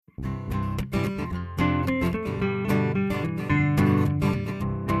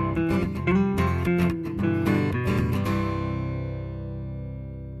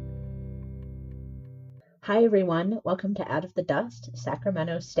Hi, everyone. Welcome to Out of the Dust,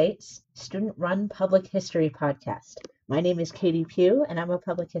 Sacramento State's student-run public history podcast. My name is Katie Pugh, and I'm a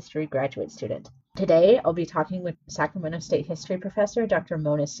public history graduate student. Today, I'll be talking with Sacramento State history professor Dr.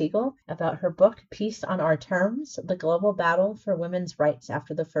 Mona Siegel about her book, Peace on Our Terms, The Global Battle for Women's Rights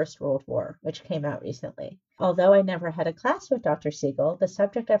After the First World War, which came out recently. Although I never had a class with Dr. Siegel, the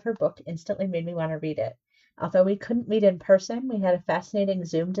subject of her book instantly made me want to read it. Although we couldn't meet in person, we had a fascinating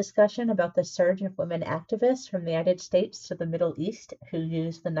Zoom discussion about the surge of women activists from the United States to the Middle East who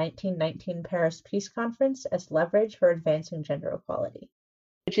used the 1919 Paris Peace Conference as leverage for advancing gender equality.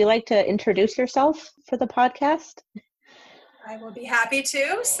 Would you like to introduce yourself for the podcast? I will be happy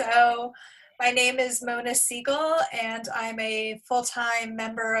to. So my name is Mona Siegel, and I'm a full-time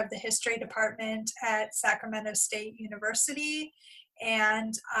member of the history department at Sacramento State University,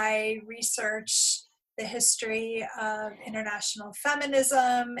 and I research the history of international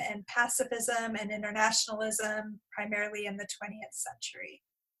feminism and pacifism and internationalism, primarily in the 20th century.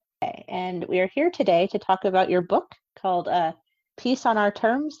 Okay, and we are here today to talk about your book called Peace on Our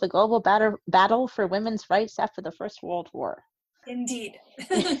Terms, The Global Battle for Women's Rights After the First World War. Indeed.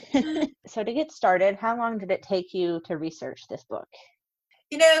 So to get started, how long did it take you to research this book?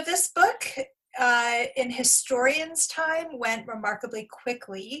 This book in historians' time went remarkably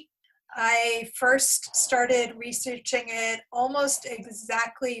quickly. I first started researching it almost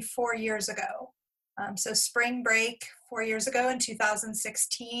exactly 4 years ago. So spring break 4 years ago in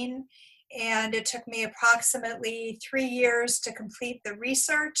 2016. And it took me approximately 3 years to complete the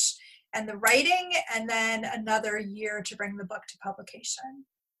research and the writing, and then another year to bring the book to publication.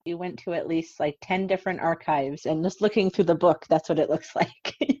 You went to at least 10 different archives, and just looking through the book, that's what it looks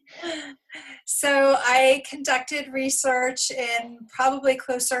like. So I conducted research in probably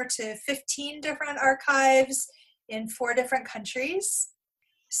closer to 15 different archives in 4 different countries.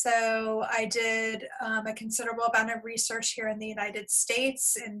 So I did a considerable amount of research here in the United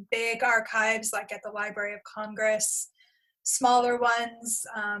States in big archives like at the Library of Congress. Smaller ones,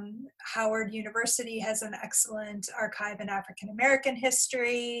 Howard University has an excellent archive in African American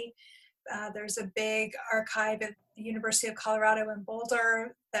history. There's a big archive at the University of Colorado in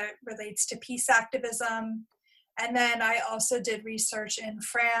Boulder that relates to peace activism. And then I also did research in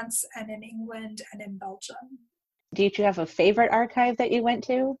France and in England and in Belgium. Did you have a favorite archive that you went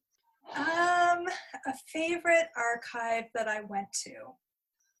to? A favorite archive that I went to.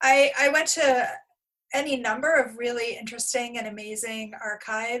 I went to any number of really interesting and amazing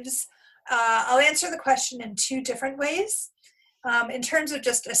archives. I'll answer the question in 2 different ways. In terms of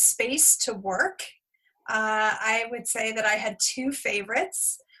just a space to work, I would say that I had 2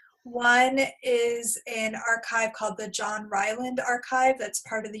 favorites. One is an archive called the John Ryland Archive that's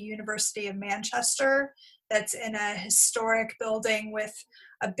part of the University of Manchester, that's in a historic building with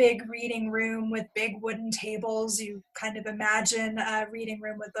a big reading room with big wooden tables. You kind of imagine a reading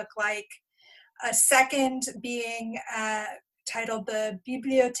room would look like. A second being titled the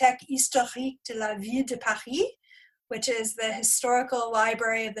Bibliothèque historique de la ville de Paris, which is the historical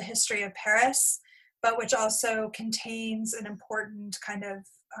library of the history of Paris, but which also contains an important kind of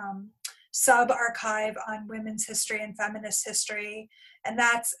sub-archive on women's history and feminist history. And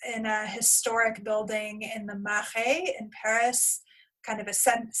that's in a historic building in the Marais in Paris, kind of a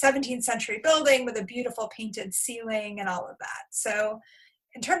 17th century building with a beautiful painted ceiling and all of that. So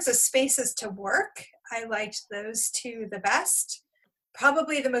in terms of spaces to work, I liked those 2 the best.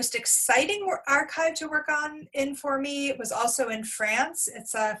 Probably the most exciting archive to work in for me was also in France.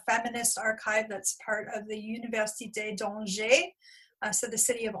 It's a feminist archive that's part of the Université d'Angers. So the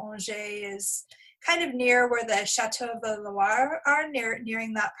city of Angers is kind of near where the Chateau of the Loire are,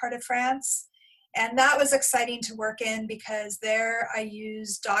 nearing that part of France. And that was exciting to work in because there I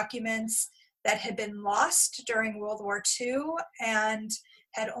used documents that had been lost during World War II and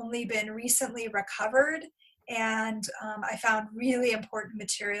had only been recently recovered. And I found really important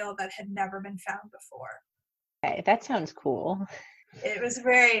material that had never been found before. Okay, that sounds cool. It was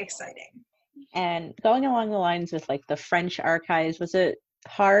very exciting. And going along the lines with the French archives, was it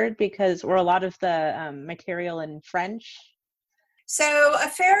hard because were a lot of the material in French? So a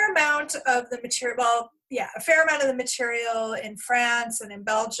fair amount of the material, a fair amount of the material in France and in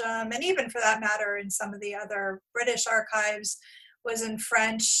Belgium, and even for that matter in some of the other British archives, was in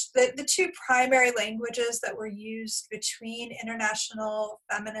French. The 2 primary languages that were used between international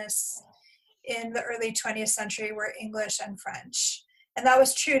feminists in the early 20th century were English and French. And that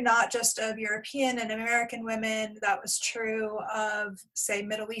was true not just of European and American women, that was true of, say,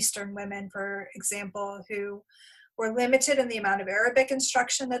 Middle Eastern women, for example, who were limited in the amount of Arabic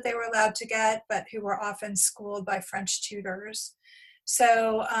instruction that they were allowed to get, but who were often schooled by French tutors.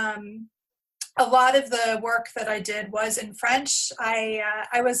 So A lot of the work that I did was in French. I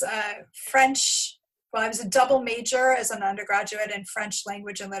was a French, well, I was a double major as an undergraduate, and French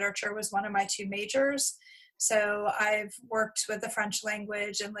language and literature was one of my two majors. So I've worked with the French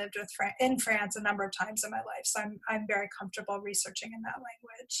language and lived in France a number of times in my life. So I'm very comfortable researching in that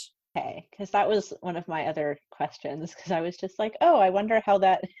language. Okay, because that was one of my other questions, because I was just like, oh, I wonder how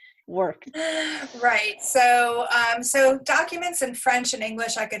that worked. Right. So documents in French and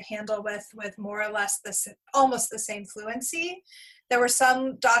English I could handle with more or less almost the same fluency. There were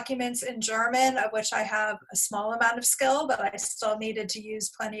some documents in German of which I have a small amount of skill, but I still needed to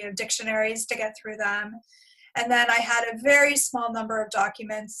use plenty of dictionaries to get through them. And then I had a very small number of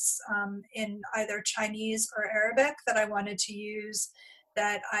documents in either Chinese or Arabic that I wanted to use,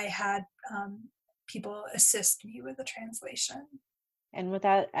 that I had people assist me with the translation. And was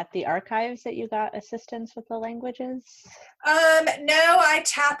that at the archives that you got assistance with the languages? No, I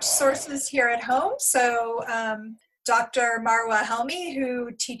tapped sources here at home. So Dr. Marwa Helmi,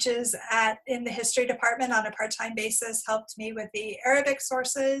 who teaches in the history department on a part-time basis, helped me with the Arabic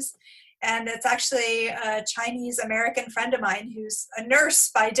sources. And it's actually a Chinese American friend of mine who's a nurse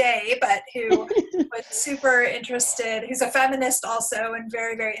by day, but who was super interested, who's a feminist also, and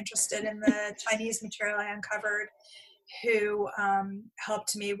very, very interested in the Chinese material I uncovered, who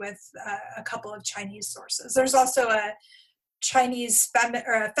helped me with a couple of Chinese sources. There's also a Chinese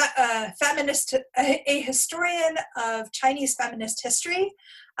feminist, a historian of Chinese feminist history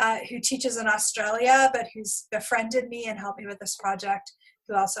who teaches in Australia, but who's befriended me and helped me with this project,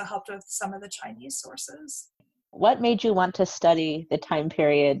 who also helped with some of the Chinese sources. What made you want to study the time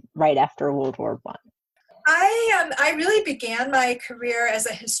period right after World War I? I really began my career as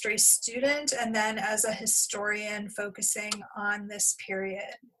a history student and then as a historian focusing on this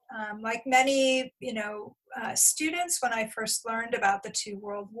period. Like many, students, when I first learned about the two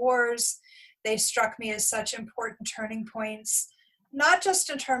world wars, they struck me as such important turning points, not just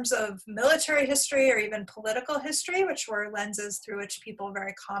in terms of military history or even political history, which were lenses through which people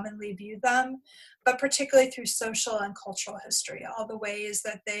very commonly viewed them, but particularly through social and cultural history, all the ways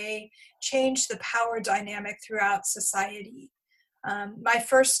that they changed the power dynamic throughout society. My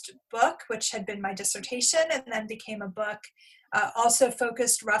first book, which had been my dissertation and then became a book, also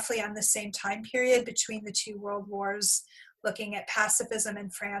focused roughly on the same time period between the two world wars, looking at pacifism in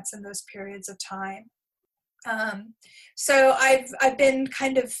France in those periods of time. So I've been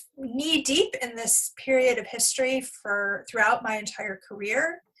kind of knee deep in this period of history throughout my entire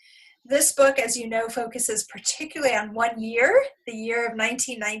career. This book, as you know, focuses particularly on one year, the year of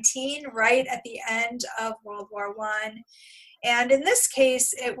 1919, right at the end of World War I. And in this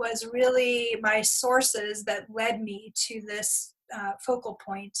case, it was really my sources that led me to this focal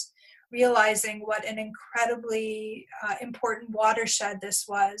point, realizing what an incredibly important watershed this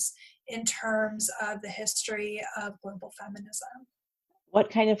was in terms of the history of global feminism.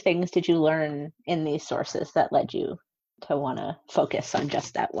 What kind of things did you learn in these sources that led you to want to focus on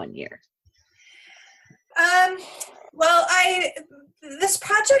just that one year? Well, this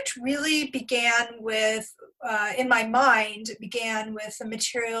project really began with, in my mind, began with the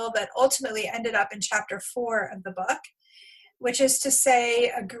material that ultimately ended up in chapter 4 of the book, which is to say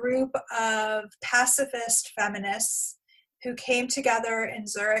a group of pacifist feminists who came together in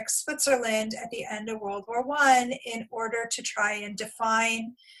Zurich, Switzerland at the end of World War I in order to try and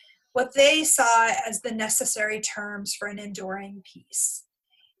define what they saw as the necessary terms for an enduring peace.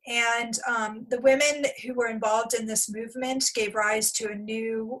 And the women who were involved in this movement gave rise to a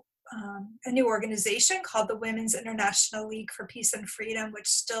new organization called the Women's International League for Peace and Freedom, which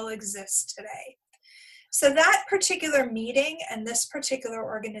still exists today. So that particular meeting and this particular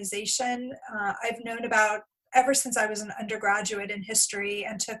organization, I've known about ever since I was an undergraduate in history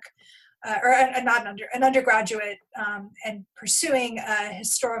and took, an undergraduate and pursuing a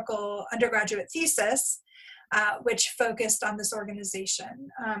historical undergraduate thesis, which focused on this organization.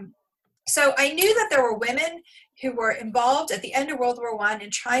 So I knew that there were women who were involved at the end of World War I in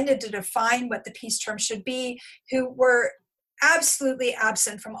trying to define what the peace term should be, who were absolutely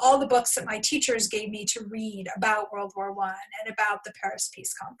absent from all the books that my teachers gave me to read about World War I and about the Paris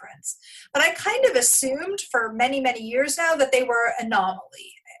Peace Conference. But I kind of assumed for many, many years now that they were an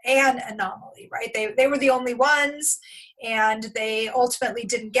anomaly, right? They were the only ones, and they ultimately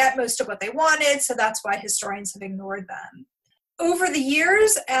didn't get most of what they wanted, so that's why historians have ignored them. Over the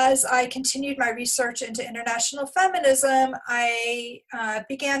years, as I continued my research into international feminism, I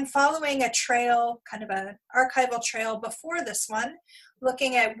began following a trail, kind of an archival trail before this one,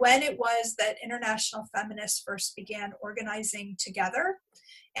 looking at when it was that international feminists first began organizing together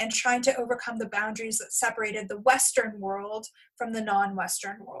and trying to overcome the boundaries that separated the Western world from the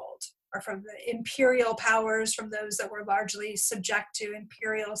non-Western world. or from the imperial powers, from those that were largely subject to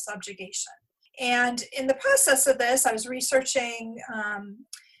imperial subjugation. And in the process of this, I was researching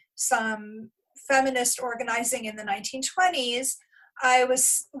some feminist organizing in the 1920s. I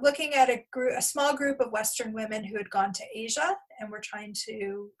was looking at a small group of Western women who had gone to Asia and were trying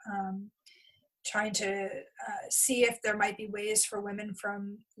to see if there might be ways for women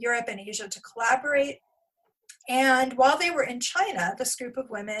from Europe and Asia to collaborate. And while they were in China, this group of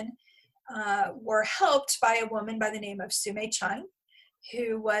women were helped by a woman by the name of Su Mei-cheng,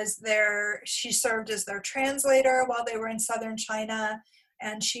 who was she served as their translator while they were in southern China,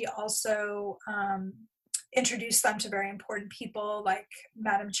 and she also introduced them to very important people like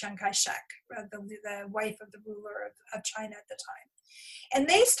Madame Chiang Kai-shek, the wife of the ruler of China at the time. And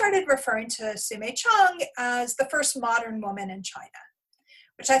they started referring to Su Mei-cheng as the first modern woman in China,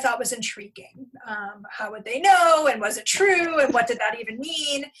 which I thought was intriguing. How would they know, and was it true, and what did that even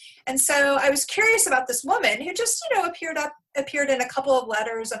mean? And so I was curious about this woman who just, appeared in a couple of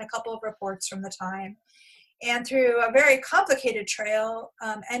letters and a couple of reports from the time, and through a very complicated trail,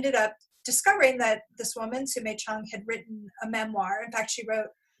 ended up discovering that this woman, Su Mei-cheng, had written a memoir. In fact, she wrote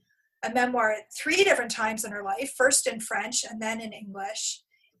a memoir 3 different times in her life, first in French and then in English.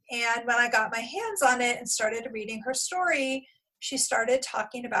 And when I got my hands on it and started reading her story, she started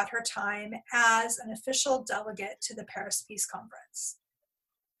talking about her time as an official delegate to the Paris Peace Conference.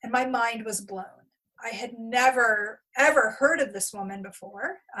 And my mind was blown. I had never, ever heard of this woman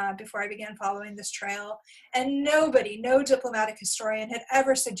before I began following this trail. And no diplomatic historian had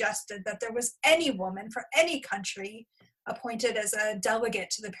ever suggested that there was any woman for any country appointed as a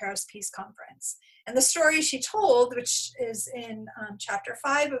delegate to the Paris Peace Conference. And the story she told, which is in chapter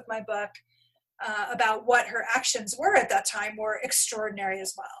 5 of my book, about what her actions were at that time, were extraordinary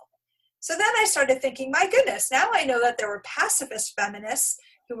as well. So then I started thinking, my goodness, now I know that there were pacifist feminists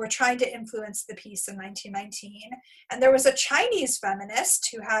who were trying to influence the peace in 1919. And there was a Chinese feminist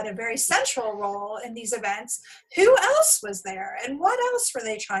who had a very central role in these events. Who else was there? And what else were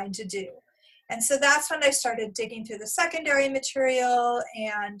they trying to do? And so that's when I started digging through the secondary material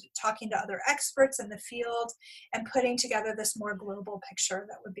and talking to other experts in the field and putting together this more global picture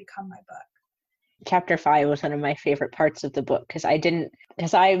that would become my book. Chapter 5 was one of my favorite parts of the book because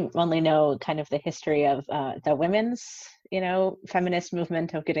I only know kind of the history of the women's, feminist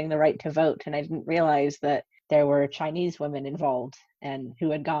movement of getting the right to vote. And I didn't realize that there were Chinese women involved and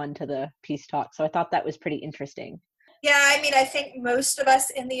who had gone to the peace talk. So I thought that was pretty interesting. Yeah, I think most of us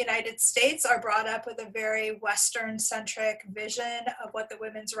in the United States are brought up with a very Western-centric vision of what the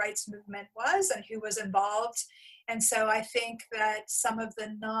women's rights movement was and who was involved. And so I think that some of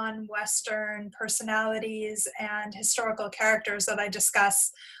the non-Western personalities and historical characters that I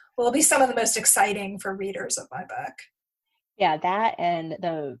discuss will be some of the most exciting for readers of my book. Yeah, that and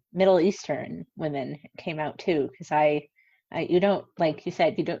the Middle Eastern women came out too, because like you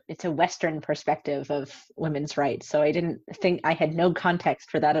said, it's a Western perspective of women's rights. So I had no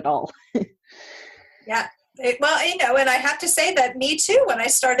context for that at all. Yeah. And I have to say that me too, when I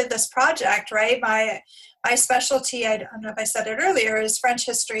started this project, right, my specialty, I don't know if I said it earlier, is French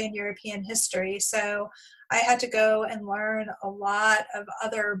history and European history. So I had to go and learn a lot of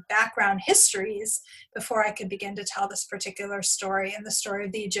other background histories before I could begin to tell this particular story. And the story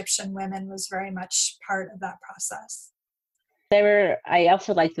of the Egyptian women was very much part of that process. I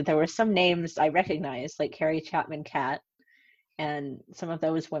also liked that there were some names I recognized, like Carrie Chapman Catt, and some of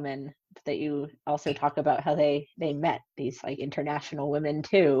those women that you also talk about how they met, these like international women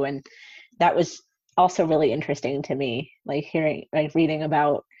too. And that was also really interesting to me, reading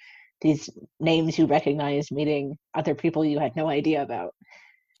about these names you recognize, meeting other people you had no idea about.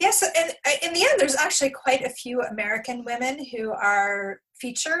 Yes, and in the end, there's actually quite a few American women who are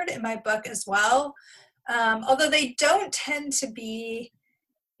featured in my book as well. Although they don't tend to be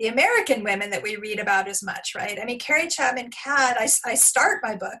the American women that we read about as much, right? I mean, Carrie Chapman Catt, I start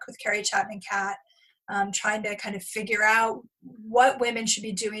my book with Carrie Chapman Catt, trying to kind of figure out what women should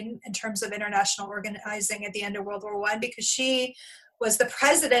be doing in terms of international organizing at the end of World War I, because she was the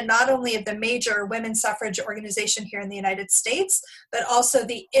president not only of the major women's suffrage organization here in the United States, but also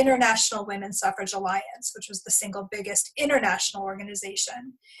the International Women's Suffrage Alliance, which was the single biggest international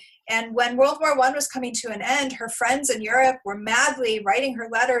organization. And when World War I was coming to an end, her friends in Europe were madly writing her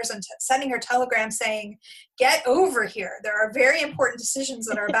letters and sending her telegrams saying, get over here. There are very important decisions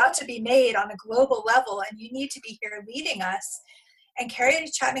that are about to be made on a global level, and you need to be here leading us. And Carrie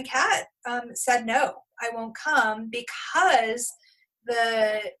Chapman Catt said, no, I won't come, because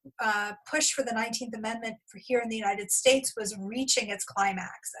the push for the 19th Amendment for here in the United States was reaching its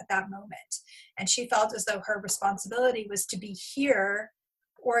climax at that moment. And she felt as though her responsibility was to be here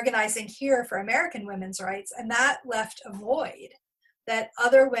organizing here for American women's rights, and that left a void that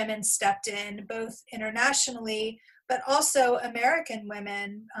other women stepped in, both internationally, but also American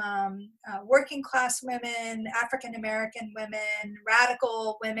women, working class women, African American women,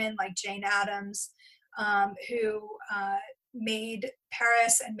 radical women like Jane Addams, who made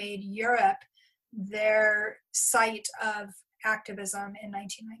Paris and made Europe their site of activism in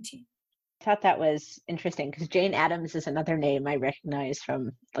 1919. I thought that was interesting because Jane Addams is another name I recognize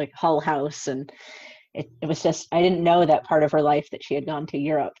from like Hull House, and it was just, I didn't know that part of her life that she had gone to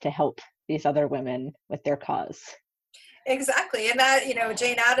Europe to help these other women with their cause. Exactly. And that,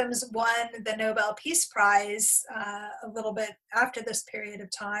 Jane Addams won the Nobel Peace Prize a little bit after this period of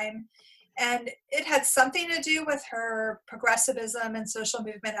time. And it had something to do with her progressivism and social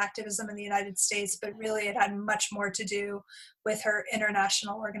movement activism in the United States, but really it had much more to do with her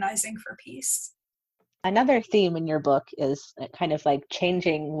international organizing for peace. Another theme in your book is kind of like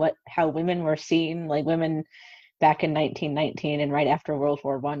changing how women were seen, like women back in 1919 and right after World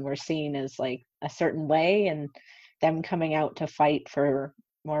War I were seen as like a certain way, and them coming out to fight for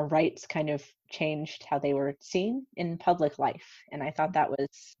more rights kind of changed how they were seen in public life. And I thought that was...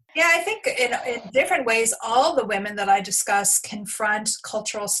 Yeah, I think in different ways, all the women that I discuss confront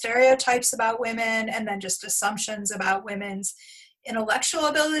cultural stereotypes about women and then just assumptions about women's intellectual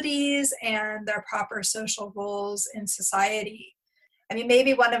abilities and their proper social roles in society. I mean,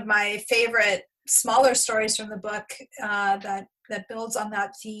 maybe one of my favorite smaller stories from the book that builds on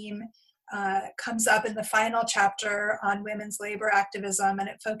that theme comes up in the final chapter on women's labor activism, and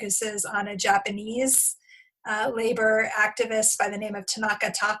it focuses on a Japanese labor activist by the name of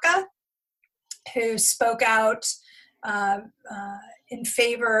Tanaka Taka, who spoke out in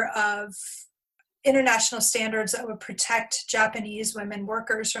favor of international standards that would protect Japanese women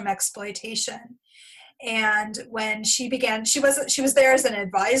workers from exploitation. And when she began, she was there as an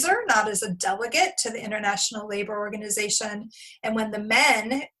advisor, not as a delegate to the International Labor Organization. And when the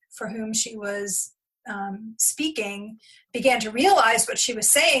men for whom she was speaking began to realize what she was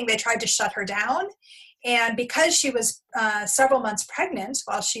saying, they tried to shut her down. And because she was several months pregnant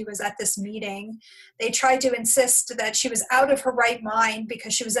while she was at this meeting, they tried to insist that she was out of her right mind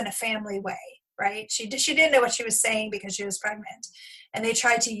because she was in a family way, right? She didn't know what she was saying because she was pregnant. And they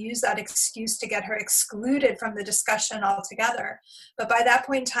tried to use that excuse to get her excluded from the discussion altogether. But by that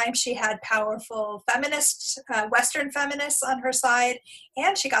point in time, she had powerful feminists, Western feminists on her side,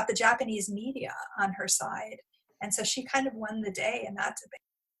 and she got the Japanese media on her side. And so she kind of won the day in that debate.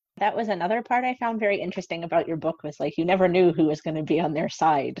 That was another part I found very interesting about your book, was like, you never knew who was going to be on their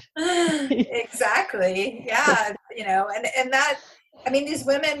side. Exactly. Yeah. And that, I mean, these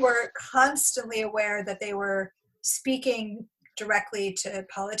women were constantly aware that they were speaking directly to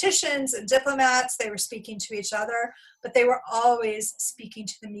politicians and diplomats. They were speaking to each other, but they were always speaking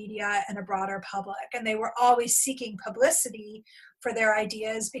to the media and a broader public. And they were always seeking publicity for their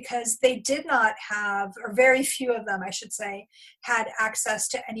ideas because they did not have, or very few of them, I should say, had access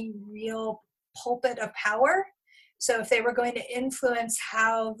to any real pulpit of power. So if they were going to influence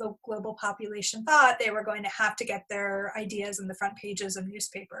how the global population thought, they were going to have to get their ideas in the front pages of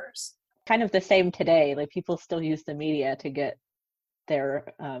newspapers. Kind of the same today. Like, people still use the media to get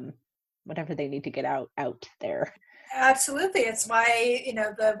their whatever they need to get out there. Absolutely. It's why,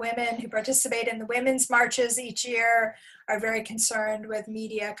 the women who participate in the women's marches each year are very concerned with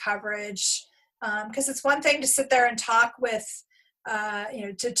media coverage, because it's one thing to sit there and talk with,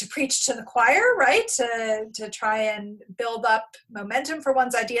 to preach to the choir, right? To try and build up momentum for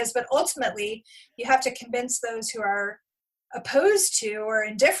one's ideas. But ultimately, you have to convince those who are opposed to or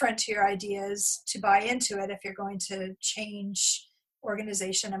indifferent to your ideas to buy into it if you're going to change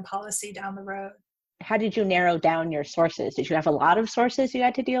organization and policy down the road. How did you narrow down your sources? Did you have a lot of sources you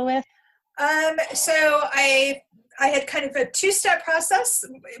had to deal with? So I had kind of a two-step process.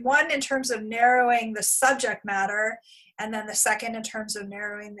 One in terms of narrowing the subject matter, and then the second in terms of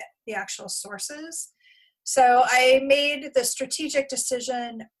narrowing the actual sources. So I made the strategic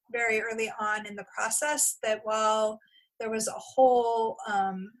decision very early on in the process that while there was a whole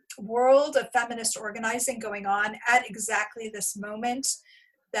world of feminist organizing going on at exactly this moment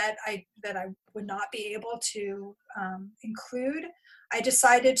that I would not be able to include, I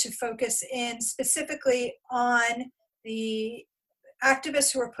decided to focus in specifically on the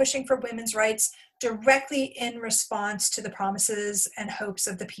activists who were pushing for women's rights directly in response to the promises and hopes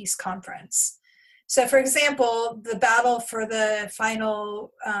of the peace conference. So, for example, the battle for the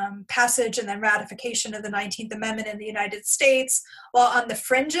final passage and then ratification of the 19th Amendment in the United States, while on the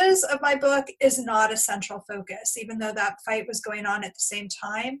fringes of my book, is not a central focus. Even though that fight was going on at the same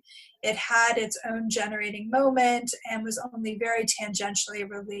time, it had its own generating moment and was only very tangentially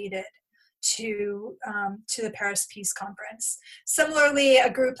related to the Paris Peace Conference. Similarly,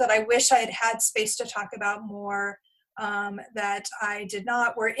 a group that I wish I had had space to talk about more that I did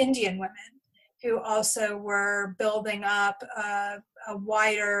not were Indian women, who also were building up a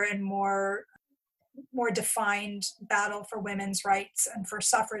wider and more defined battle for women's rights and for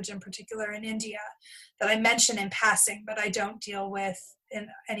suffrage in particular in India that I mention in passing, but I don't deal with in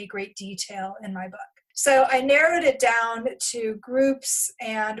any great detail in my book. So I narrowed it down to groups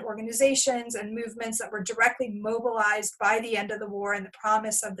and organizations and movements that were directly mobilized by the end of the war and the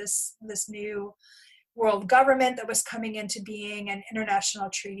promise of this new world government that was coming into being and international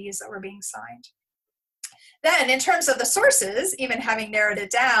treaties that were being signed. Then in terms of the sources, even having narrowed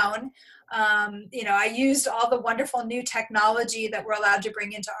it down, I used all the wonderful new technology that we're allowed to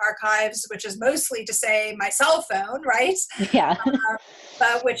bring into archives, which is mostly to say my cell phone, right? Yeah.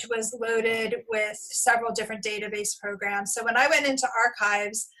 But which was loaded with several different database programs. So when I went into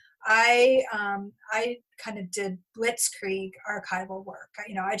archives, I kind of did blitzkrieg archival work.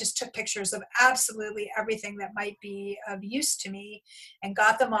 I just took pictures of absolutely everything that might be of use to me and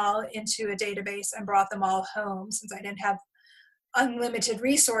got them all into a database and brought them all home, since I didn't have unlimited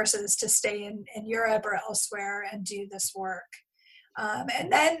resources to stay in Europe or elsewhere and do this work.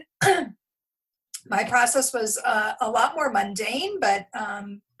 And then my process was a lot more mundane, but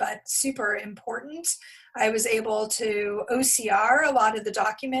super important. I was able to OCR a lot of the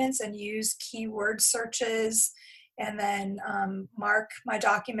documents and use keyword searches, and then mark my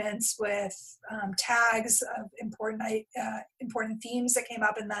documents with tags of important themes that came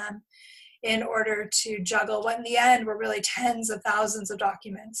up in them, in order to juggle what in the end were really tens of thousands of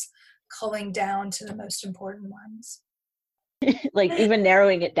documents, culling down to the most important ones. Like even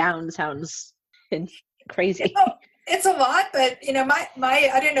narrowing it down sounds crazy. It's a lot, but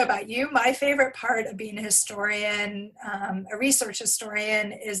my I don't know about you, my favorite part of being a historian, a research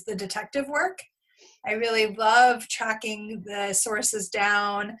historian, is the detective work. I really love tracking the sources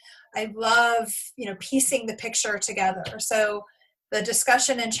down. I love, piecing the picture together. So the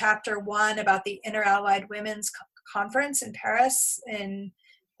discussion in chapter 1 about the Inter-Allied Women's Conference in Paris in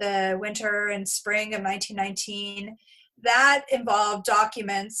the winter and spring of 1919, that involved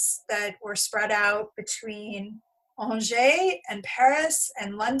documents that were spread out between Angers and Paris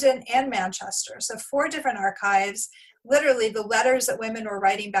and London and Manchester. So 4 different archives. Literally, the letters that women were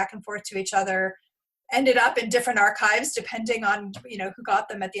writing back and forth to each other ended up in different archives depending on who got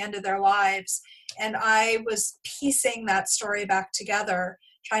them at the end of their lives. And I was piecing that story back together,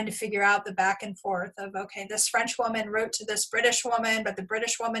 trying to figure out the back and forth of, okay, this French woman wrote to this British woman, but the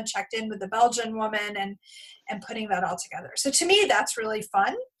British woman checked in with the Belgian woman, and putting that all together. So to me, that's really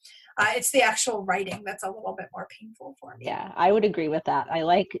fun. It's the actual writing that's a little bit more painful for me. Yeah, I would agree with that. I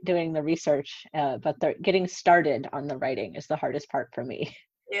like doing the research, but getting started on the writing is the hardest part for me.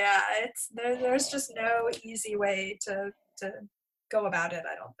 Yeah, there's just no easy way to go about it,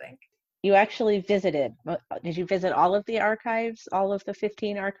 I don't think. You actually visited. Did you visit all of the archives, all of the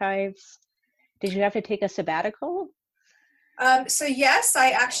 15 archives? Did you have to take a sabbatical? So yes,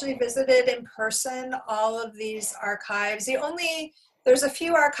 I actually visited in person all of these archives. There's a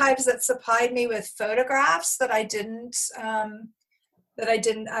few archives that supplied me with photographs that I didn't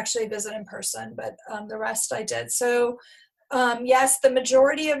actually visit in person, but the rest I did. So yes, the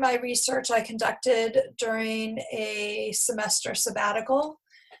majority of my research I conducted during a semester sabbatical.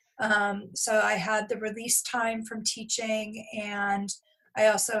 So I had the release time from teaching, and I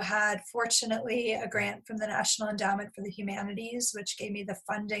also had, fortunately, a grant from the National Endowment for the Humanities, which gave me the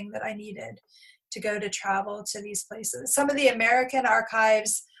funding that I needed to go to travel to these places. Some of the American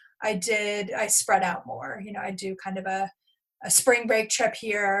archives I spread out more. I do kind of a spring break trip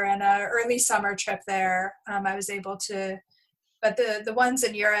here and an early summer trip there. I was able to, but the ones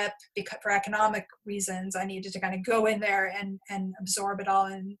in Europe, because for economic reasons, I needed to kind of go in there and absorb it all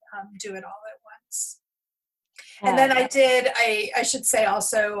and do it all at once. And then I should say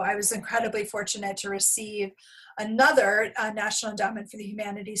also, I was incredibly fortunate to receive another National Endowment for the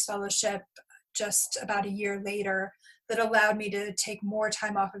Humanities Fellowship just about a year later that allowed me to take more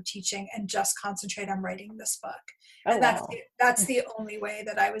time off of teaching and just concentrate on writing this book. Oh, and wow. that's the only way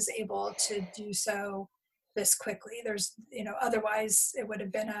that I was able to do so this quickly. There's, otherwise it would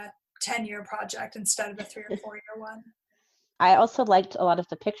have been a 10-year project instead of a 3 or 4-year one. I also liked a lot of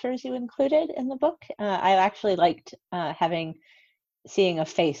the pictures you included in the book. I actually liked having seeing a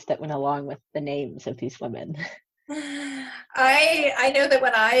face that went along with the names of these women. I know that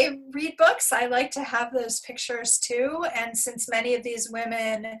when I read books, I like to have those pictures too. And since many of these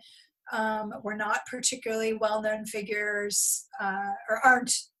women were not particularly well-known figures or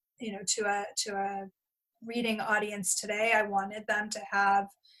aren't, to a reading audience today, I wanted them to have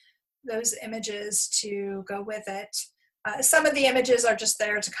those images to go with it. Some of the images are just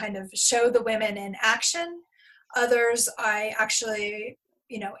there to kind of show the women in action. Others I actually,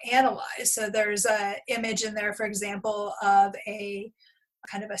 analyze. So there's an image in there, for example, of a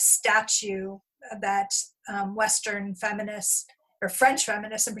kind of a statue that Western feminists, or French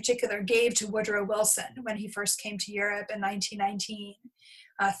feminists in particular, gave to Woodrow Wilson when he first came to Europe in 1919.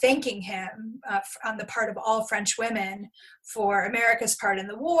 Thanking him on the part of all French women for America's part in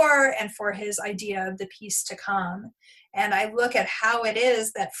the war and for his idea of the peace to come. And I look at how it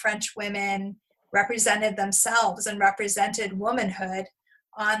is that French women represented themselves and represented womanhood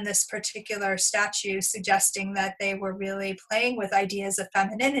on this particular statue, suggesting that they were really playing with ideas of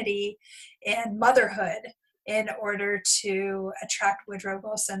femininity and motherhood in order to attract Woodrow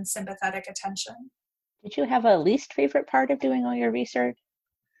Wilson's sympathetic attention. Did you have a least favorite part of doing all your research?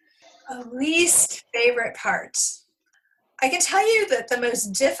 A least favorite part. I can tell you that the most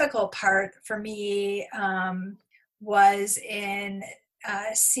difficult part for me was in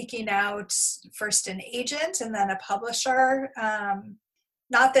seeking out first an agent and then a publisher.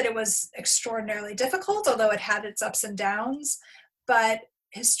 Not that it was extraordinarily difficult, although it had its ups and downs, but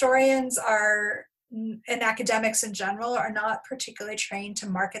historians and academics in general are not particularly trained to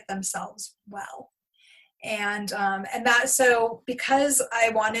market themselves well. And that, so because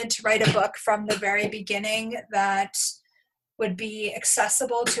I wanted to write a book from the very beginning that would be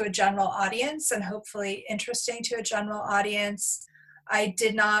accessible to a general audience and hopefully interesting to a general audience, I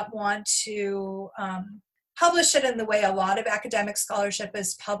did not want to publish it in the way a lot of academic scholarship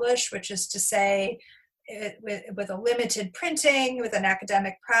is published, which is to say with a limited printing, with an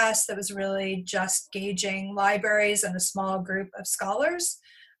academic press that was really just gauging libraries and a small group of scholars.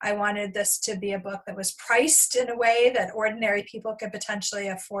 I wanted this to be a book that was priced in a way that ordinary people could potentially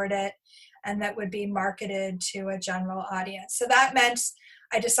afford it and that would be marketed to a general audience. So that meant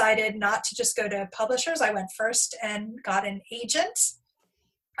I decided not to just go to publishers. I went first and got an agent,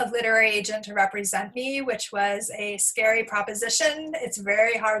 a literary agent to represent me, which was a scary proposition. It's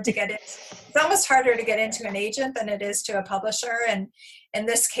very hard to get it. It's almost harder to get into an agent than it is to a publisher. And in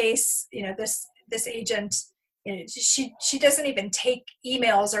this case, this agent, she doesn't even take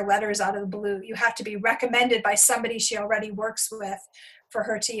emails or letters out of the blue. You have to be recommended by somebody she already works with for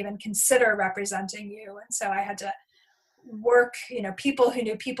her to even consider representing you. And so I had to work, people who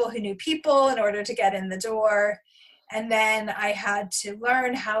knew people who knew people in order to get in the door. And then I had to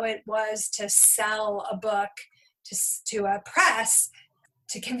learn how it was to sell a book to a press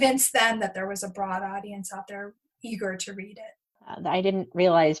to convince them that there was a broad audience out there eager to read it. I didn't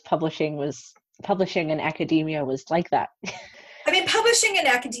realize publishing in academia was like that. I mean, publishing in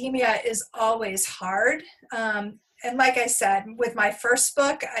academia is always hard. And like I said, with my first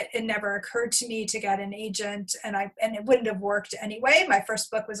book, it never occurred to me to get an agent, and it wouldn't have worked anyway. My first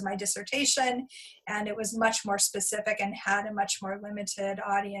book was my dissertation, and it was much more specific and had a much more limited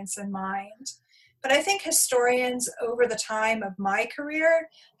audience in mind. But I think historians over the time of my career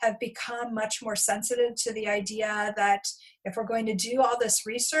have become much more sensitive to the idea that if we're going to do all this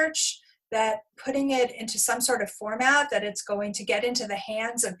research, that putting it into some sort of format that it's going to get into the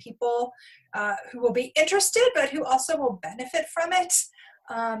hands of people who will be interested, but who also will benefit from it,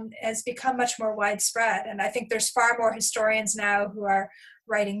 has become much more widespread. And I think there's far more historians now who are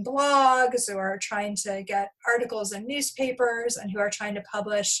writing blogs or are trying to get articles in newspapers and who are trying to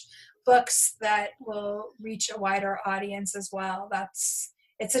publish books that will reach a wider audience as well.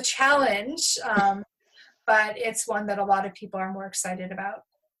 It's a challenge, but it's one that a lot of people are more excited about.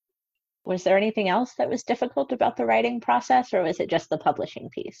 Was there anything else that was difficult about the writing process, or was it just the publishing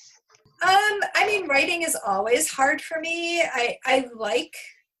piece? I mean, writing is always hard for me. I like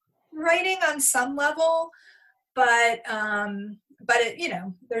writing on some level, but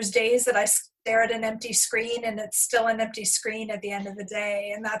it, there's days that I stare at an empty screen and it's still an empty screen at the end of the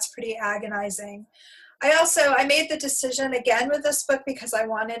day, and that's pretty agonizing. I made the decision again with this book because I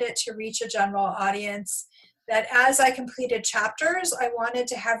wanted it to reach a general audience, that as I completed chapters, I wanted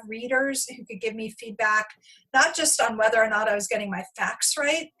to have readers who could give me feedback, not just on whether or not I was getting my facts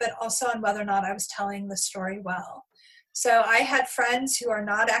right, but also on whether or not I was telling the story well. So I had friends who are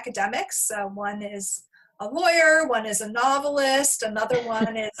not academics. One is a lawyer, one is a novelist, another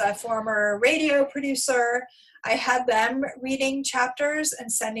one is a former radio producer. I had them reading chapters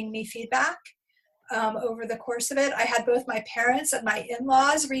and sending me feedback. over the course of it. I had both my parents and my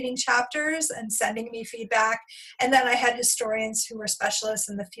in-laws reading chapters and sending me feedback. And then I had historians who were specialists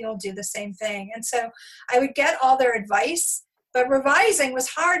in the field do the same thing. And so I would get all their advice, but revising was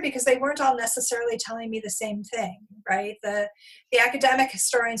hard because they weren't all necessarily telling me the same thing, right? The academic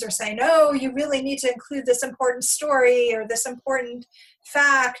historians are saying, oh, you really need to include this important story or this important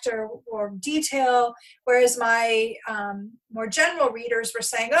fact or detail, whereas my more general readers were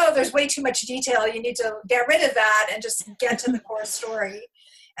saying, oh, there's way too much detail, you need to get rid of that and just get to the core story.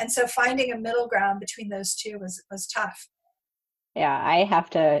 And so finding a middle ground between those two was tough. Yeah, I have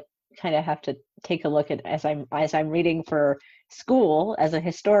to take a look at as I'm reading for school as a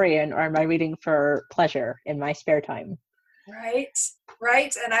historian, or am I reading for pleasure in my spare time? Right.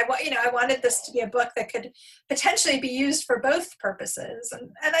 And I wanted this to be a book that could potentially be used for both purposes.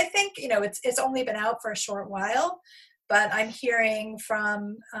 And I think, it's only been out for a short while, but I'm hearing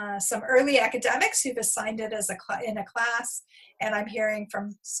from some early academics who've assigned it in a class, and I'm hearing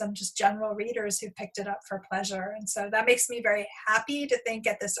from some just general readers who picked it up for pleasure. And so that makes me very happy to think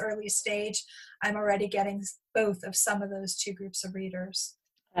at this early stage, I'm already getting both of some of those two groups of readers.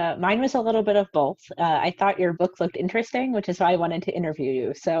 Mine was a little bit of both. I thought your book looked interesting, which is why I wanted to interview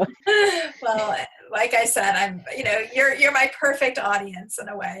you. So, well, like I said, you're my perfect audience in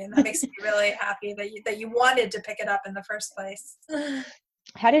a way, and that makes me really happy that you wanted to pick it up in the first place.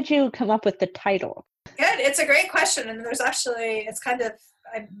 How did you come up with the title? Good. It's a great question, and it's kind of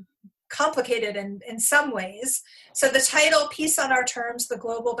complicated in some ways. So the title, Peace on Our Terms, The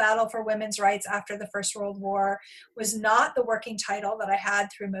Global Battle for Women's Rights After the First World War, was not the working title that I had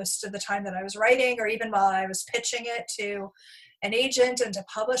through most of the time that I was writing, or even while I was pitching it to an agent and to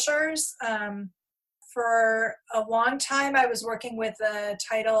publishers. For a long time, I was working with the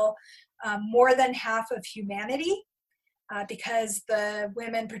title More Than Half of Humanity, because the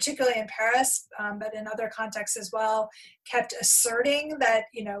women, particularly in Paris, but in other contexts as well, kept asserting that,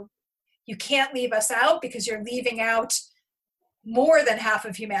 you can't leave us out because you're leaving out more than half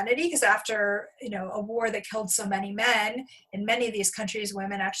of humanity, because after, a war that killed so many men, in many of these countries,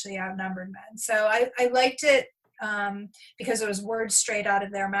 women actually outnumbered men. So I liked it because it was words straight out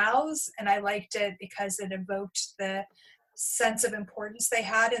of their mouths, and I liked it because it evoked the sense of importance they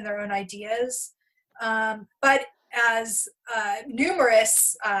had in their own ideas. But as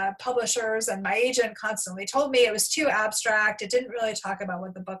numerous publishers and my agent constantly told me, it was too abstract. It didn't really talk about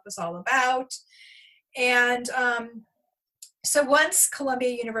what the book was all about. And so once Columbia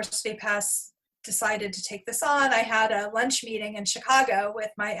University Press decided to take this on, I had a lunch meeting in Chicago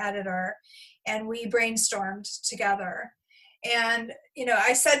with my editor, and we brainstormed together. And,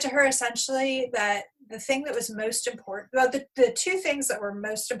 I said to her essentially that the thing that was most important, well, the two things that were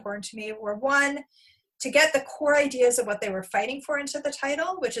most important to me were, one, to get the core ideas of what they were fighting for into the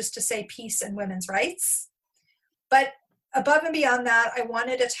title, which is to say peace and women's rights. But above and beyond that, I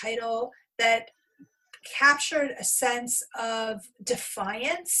wanted a title that captured a sense of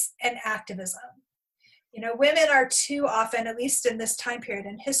defiance and activism. Women are too often, at least in this time period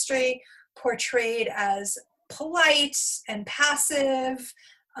in history, portrayed as polite and passive.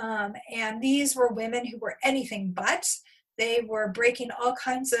 And these were women who were anything but. They were breaking all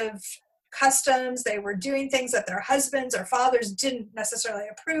kinds of customs. They were doing things that their husbands or fathers didn't necessarily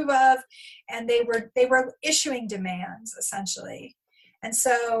approve of, and they were issuing demands essentially. And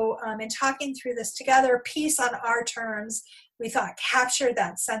so in talking through this together, Peace on Our Terms, we thought captured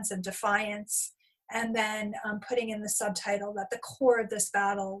that sense of defiance, and then putting in the subtitle that the core of this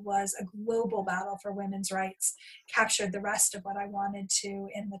battle was a global battle for women's rights captured the rest of what I wanted to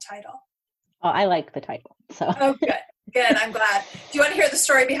in the title. Oh, I like the title. So. Oh, good. I'm glad. Do you want to hear the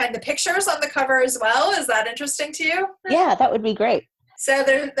story behind the pictures on the cover as well? Is that interesting to you? Yeah, that would be great. So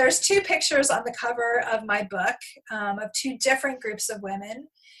there's two pictures on the cover of my book of two different groups of women.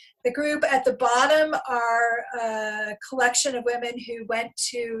 The group at the bottom are a collection of women who went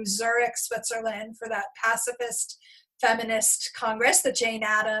to Zurich, Switzerland for that pacifist feminist congress that Jane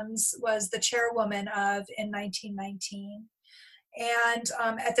Addams was the chairwoman of in 1919. And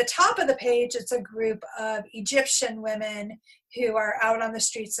at the top of the page, it's a group of Egyptian women who are out on the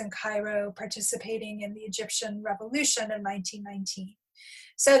streets in Cairo participating in the Egyptian Revolution in 1919.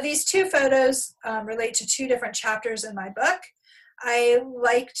 So these two photos relate to two different chapters in my book. I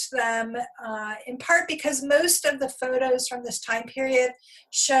liked them in part because most of the photos from this time period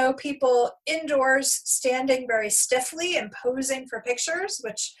show people indoors standing very stiffly and posing for pictures,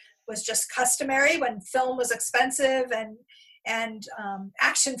 which was just customary when film was expensive and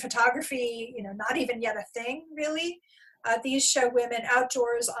action photography, not even yet a thing, really. These show women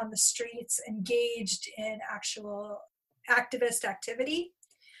outdoors on the streets engaged in actual activist activity.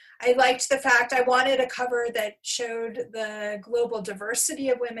 I liked the fact I wanted a cover that showed the global diversity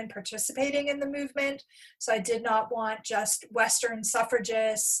of women participating in the movement. So I did not want just Western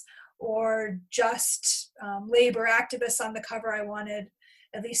suffragists or just labor activists on the cover. I wanted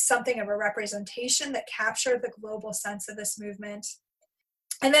at least something of a representation that captured the global sense of this movement.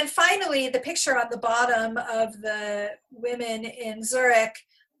 And then finally, the picture on the bottom of the women in Zurich,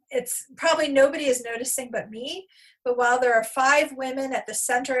 it's probably nobody is noticing but me, but while there are 5 women at the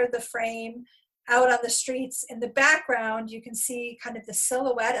center of the frame out on the streets, in the background, you can see kind of the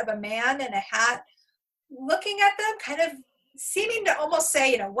silhouette of a man in a hat looking at them, kind of seeming to almost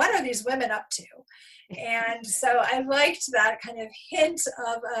say, what are these women up to? And so I liked that kind of hint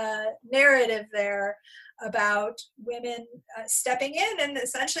of a narrative there about women stepping in and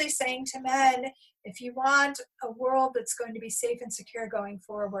essentially saying to men, if you want a world that's going to be safe and secure going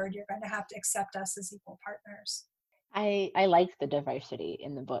forward, you're going to have to accept us as equal partners. I like the diversity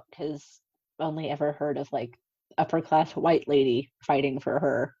in the book because I've only ever heard of like upper class white lady fighting for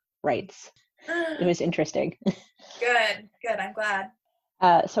her rights. It was interesting. Good. I'm glad.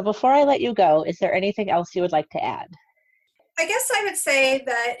 So before I let you go, is there anything else you would like to add? I guess I would say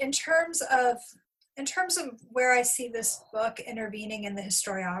that in terms of where I see this book intervening in the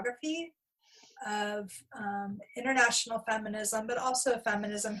historiography of international feminism, but also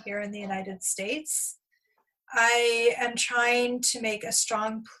feminism here in the United States, I am trying to make a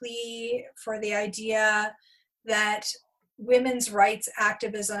strong plea for the idea that women's rights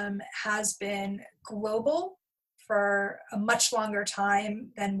activism has been global for a much longer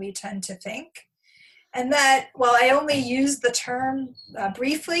time than we tend to think. And that while I only used the term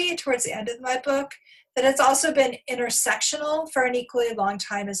briefly towards the end of my book, that it's also been intersectional for an equally long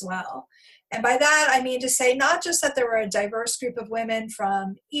time as well. And by that, I mean to say not just that there were a diverse group of women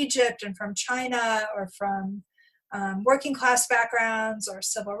from Egypt and from China or from working class backgrounds or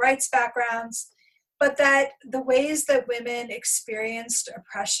civil rights backgrounds, but that the ways that women experienced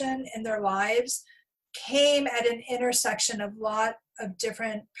oppression in their lives came at an intersection of a lot of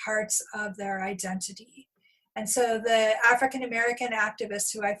different parts of their identity. And so the African American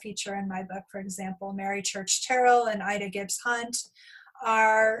activists who I feature in my book, for example, Mary Church Terrell and Ida Gibbs Hunt,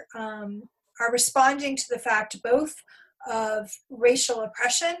 are responding to the fact both of racial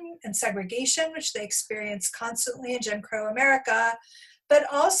oppression and segregation, which they experience constantly in Jim Crow America, but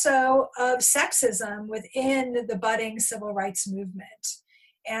also of sexism within the budding civil rights movement.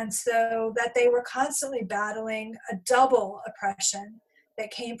 And so that they were constantly battling a double oppression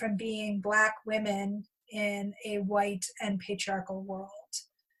that came from being Black women in a white and patriarchal world.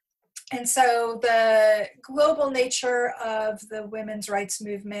 And so the global nature of the women's rights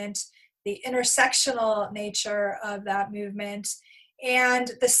movement, the intersectional nature of that movement,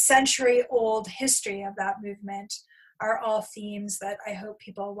 and the century-old history of that movement are all themes that I hope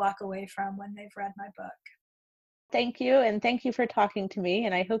people walk away from when they've read my book. Thank you, and thank you for talking to me,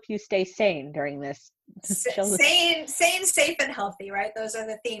 and I hope you stay sane during this. Sane, safe, and healthy, right? Those are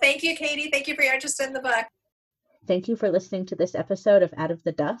the themes. Thank you, Katie. Thank you for your interest in the book. Thank you for listening to this episode of Out of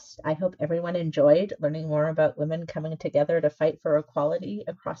the Dust. I hope everyone enjoyed learning more about women coming together to fight for equality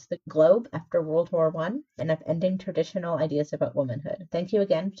across the globe after World War I and upending traditional ideas about womanhood. Thank you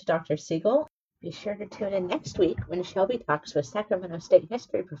again to Dr. Siegel. Be sure to tune in next week when Shelby talks with Sacramento State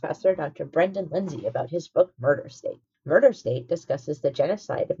history professor Dr. Brendan Lindsay about his book Murder State. Murder State discusses the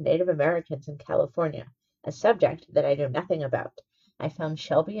genocide of Native Americans in California, a subject that I knew nothing about. I found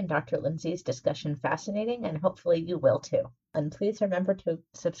Shelby and Dr. Lindsay's discussion fascinating, and hopefully you will too. And please remember to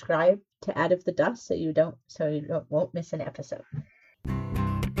subscribe to Out of the Dust so you won't miss an episode.